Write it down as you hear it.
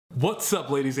What's up,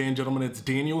 ladies and gentlemen? It's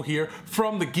Daniel here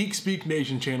from the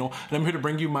GeekSpeakNation channel, and I'm here to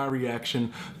bring you my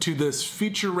reaction to this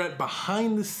featurette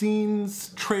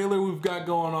behind-the-scenes trailer we've got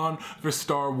going on for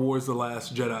Star Wars: The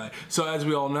Last Jedi. So as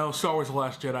we all know, Star Wars: The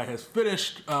Last Jedi has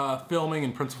finished filming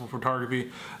in principal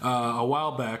photography a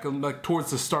while back, like towards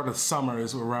the start of summer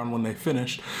is around when they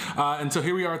finished. And so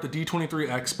here we are at the D23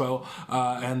 Expo,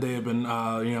 and they have been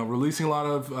releasing a lot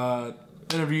of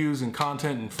interviews and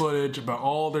content and footage about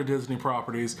all their Disney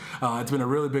properties. It's been a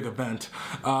really big event.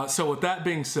 So with that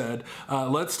being said,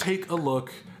 let's take a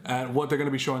look at what they're going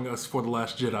to be showing us for The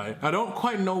Last Jedi. I don't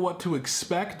quite know what to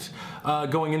expect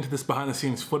going into this behind the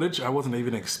scenes footage. I wasn't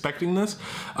even expecting this,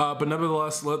 but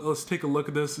nevertheless, let's take a look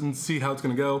at this and see how it's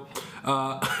going to go.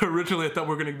 Originally I thought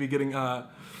we were going to be getting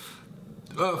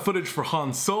footage for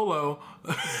Han Solo,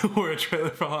 or a trailer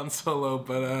for Han Solo,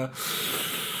 but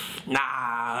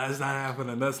nah, that's not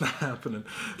happening. That's not happening.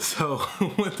 So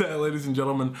with that, ladies and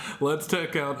gentlemen, let's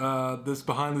check out this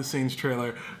behind the scenes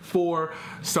trailer for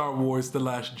Star Wars: The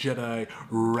Last Jedi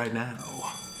right now.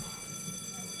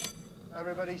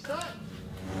 Everybody set.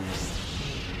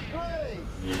 3,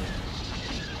 2,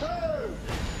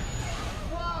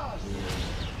 1.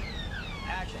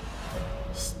 Action.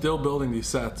 Still building these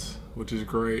sets, which is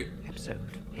great. Episode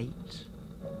 8.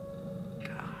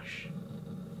 Gosh.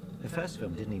 The first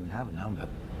film didn't even have a number.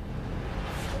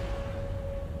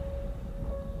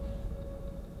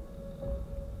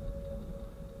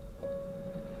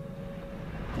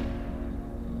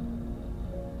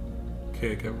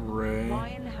 Okay, get Rey.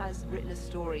 Ryan has written a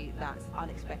story that's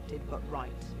unexpected but right.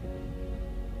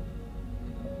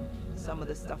 Some of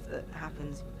the stuff that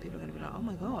happens, people are going to be like, oh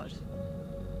my god.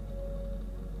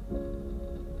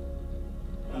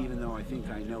 Even though I think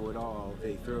I know it all,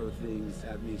 they throw things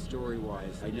at me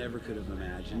story-wise I never could have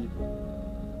imagined.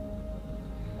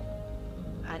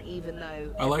 And even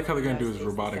though I like how they're going to do it's his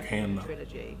the robotic second hand, though.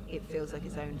 trilogy, it feels like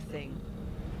its own thing.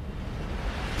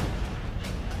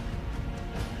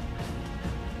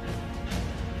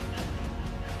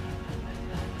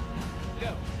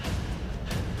 Go.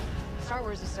 Star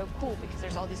Wars is so cool because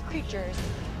there's all these creatures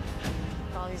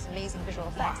and all these amazing visual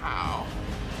effects. Wow.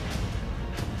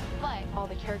 But all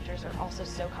the characters are also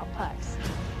so complex.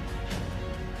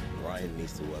 Ryan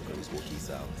needs to work on his Wookiee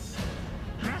sounds.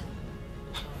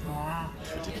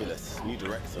 Ridiculous. New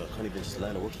director can't even just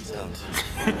learn a Wookiee sound.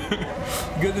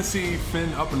 Good to see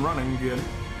Finn up and running again,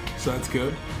 so that's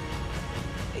good.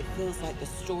 It feels like the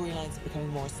storylines are becoming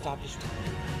more established.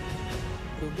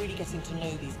 We're really getting to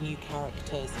know these new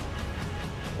characters.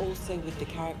 Also with the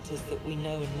characters that we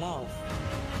know and love,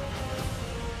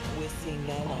 we're seeing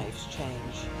their lives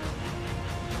change.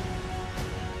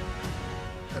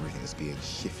 Everything is being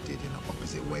shifted in an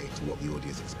opposite way to what the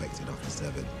audience expected after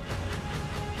 7.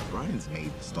 Ryan's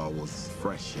made Star Wars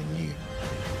fresh and new.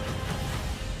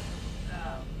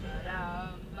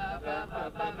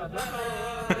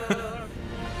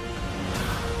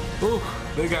 Ooh,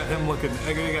 they got him looking.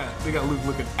 They got Luke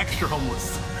looking extra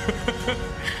homeless.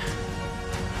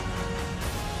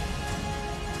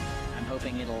 I'm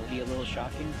hoping it'll be a little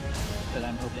shocking, but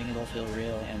I'm hoping it'll feel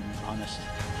real and honest.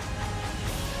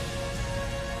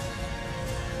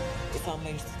 It's our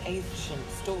most ancient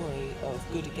story of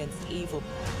good against evil,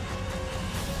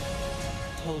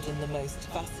 told in the most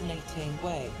fascinating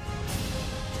way,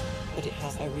 but it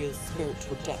has a real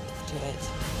spiritual depth to it.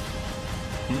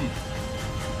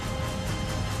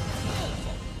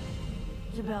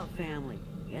 It's about family,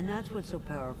 and that's what's so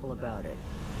powerful about it.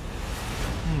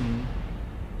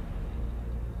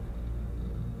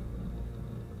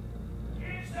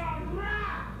 It's a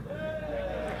wrap!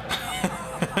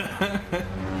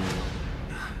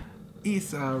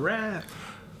 It's a wrap.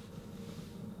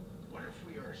 What if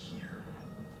we are here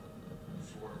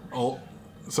for Oh,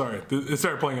 sorry. It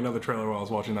started playing another trailer while I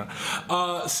was watching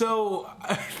that. So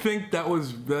I think that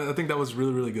was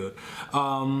really, really good.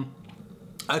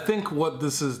 I think what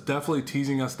this is definitely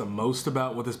teasing us the most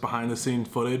about with this behind-the-scenes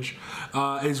footage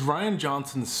is Rian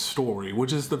Johnson's story,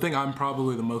 which is the thing I'm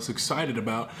probably the most excited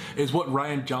about, is what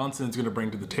Rian Johnson is going to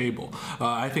bring to the table.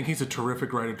 I think he's a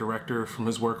terrific writer-director from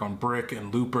his work on Brick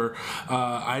and Looper.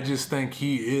 I just think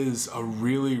he is a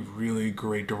really, really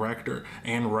great director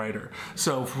and writer.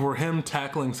 So for him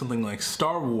tackling something like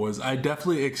Star Wars, I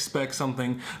definitely expect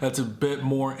something that's a bit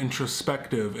more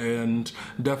introspective and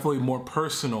definitely more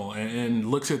personal and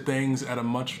look looks at things at a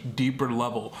much deeper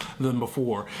level than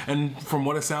before. And from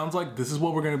what it sounds like, this is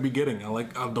what we're going to be getting. I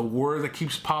like the word that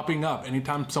keeps popping up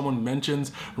anytime someone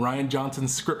mentions Rian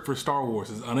Johnson's script for Star Wars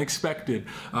is unexpected,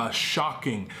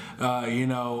 shocking, you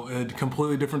know, a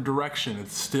completely different direction.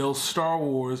 It's still Star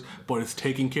Wars, but it's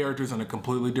taking characters in a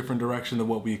completely different direction than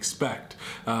what we expect.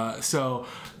 So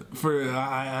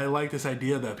I like this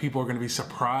idea that people are going to be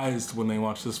surprised when they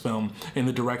watch this film in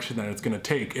the direction that it's going to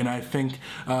take. And I think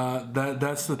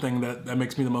that's the thing that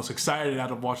makes me the most excited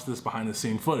out of watching this behind the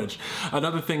scene footage.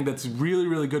 Another thing that's really,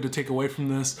 really good to take away from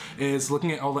this is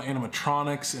looking at all the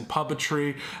animatronics and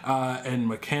puppetry and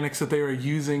mechanics that they are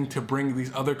using to bring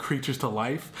these other creatures to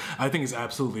life. I think is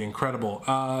absolutely incredible.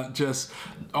 Just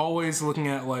always looking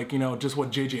at, like, you know, just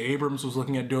what J.J. Abrams was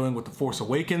looking at doing with The Force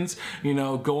Awakens, you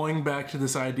know, going back to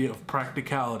this idea of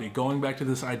practicality, going back to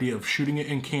this idea of shooting it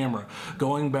in camera,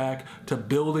 going back to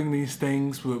building these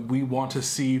things that we want to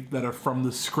see that are from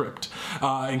the script,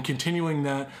 and continuing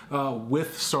that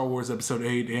with Star Wars Episode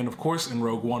 8 and of course in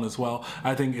Rogue One as well,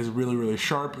 I think is really, really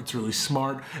sharp. It's really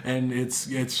smart, and it's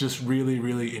just really,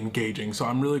 really engaging. So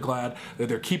I'm really glad that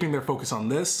they're keeping their focus on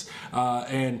this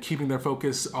and keeping their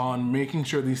focus on making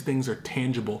sure these things are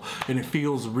tangible and it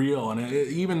feels real. And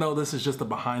even though this is just the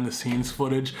behind the scenes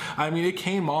footage, I mean, it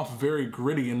came off very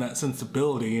gritty in that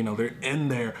sensibility. You know, they're in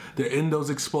there, they're in those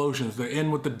explosions, they're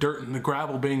in with the dirt and the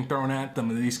gravel being thrown at them,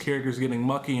 and these characters getting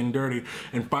mucky and dirty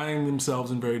and finding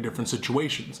themselves in very different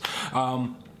situations.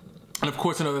 And of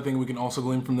course, another thing we can also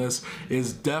glean from this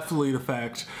is definitely the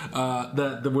fact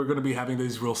that we're going to be having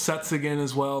these real sets again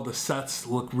as well. The sets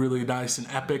look really nice and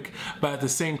epic, but at the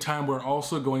same time, we're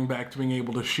also going back to being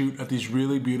able to shoot at these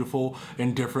really beautiful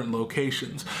and different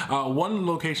locations. One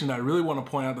location that I really want to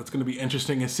point out that's going to be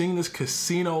interesting is seeing this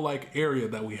casino-like area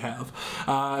that we have.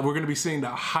 We're going to be seeing the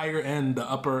higher end, the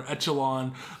upper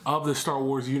echelon of the Star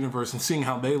Wars universe and seeing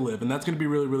how they live, and that's going to be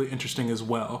really, really interesting as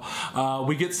well.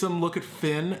 We get some look at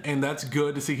Finn, and that's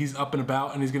good to see he's up and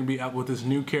about, and he's going to be out with this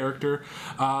new character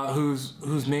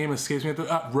whose name escapes me.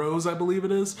 Rose, I believe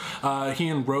it is. He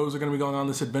and Rose are going to be going on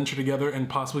this adventure together and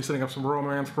possibly setting up some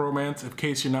romance, in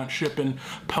case you're not shipping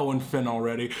Poe and Finn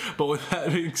already. But with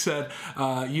that being said,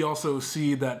 you also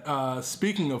see that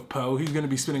speaking of Poe, he's going to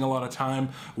be spending a lot of time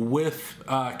with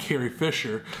Carrie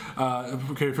Fisher,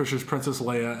 Carrie Fisher's Princess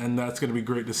Leia, and that's going to be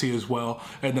great to see as well,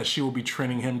 and that she will be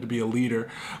training him to be a leader.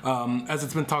 As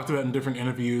it's been talked about in different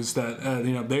interviews, that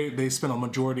you know, they spend a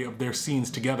majority of their scenes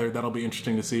together. That'll be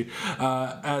interesting to see.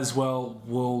 As well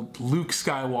will Luke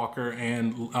Skywalker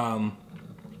and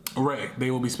Rey,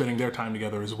 they will be spending their time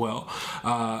together as well.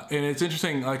 And it's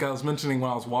interesting, like I was mentioning when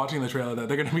I was watching the trailer, that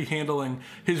they're going to be handling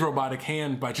his robotic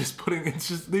hand by just putting,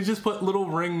 they just put little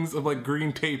rings of like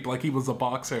green tape, like he was a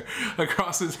boxer,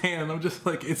 across his hand. And I'm just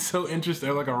like, it's so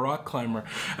interesting, like a rock climber.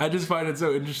 I just find it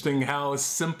so interesting how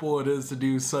simple it is to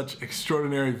do such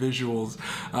extraordinary visuals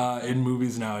in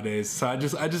movies nowadays. So I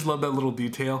just love that little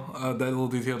detail. That little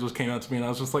detail just came out to me, and I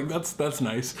was just like, that's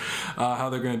nice how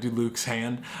they're going to do Luke's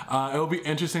hand. It'll be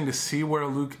interesting to see where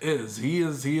Luke is. He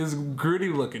is gritty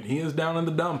looking. He is down in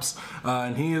the dumps,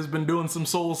 and he has been doing some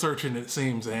soul searching, it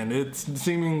seems, and it's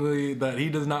seemingly that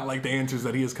he does not like the answers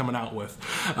that he is coming out with.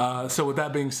 So with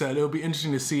that being said, it'll be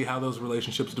interesting to see how those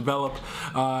relationships develop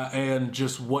and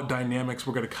just what dynamics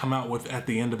we're going to come out with at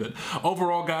the end of it.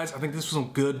 Overall, guys, I think this was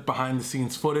some good behind the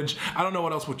scenes footage. I don't know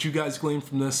what you guys gleaned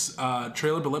from this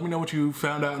trailer, but let me know what you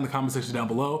found out in the comment section down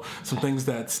below. Some things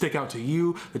that stick out to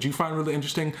you that you find really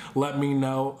interesting. Let me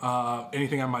know.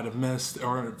 Anything I might have missed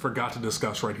or forgot to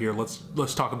discuss right here,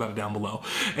 let's talk about it down below.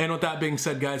 And with that being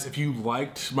said, guys, if you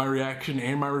liked my reaction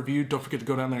and my review, don't forget to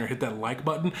go down there and hit that like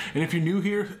button. And if you're new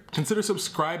here, consider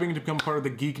subscribing to become part of the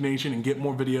Geek Nation and get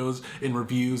more videos and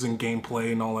reviews and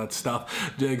gameplay and all that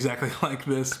stuff exactly like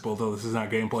this, although this is not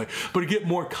gameplay, but to get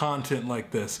more content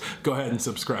like this, go ahead and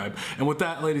subscribe. And with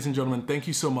that, ladies and gentlemen, thank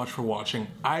you so much for watching.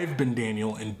 I've been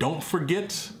Daniel, and don't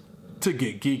forget to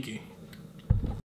get geeky.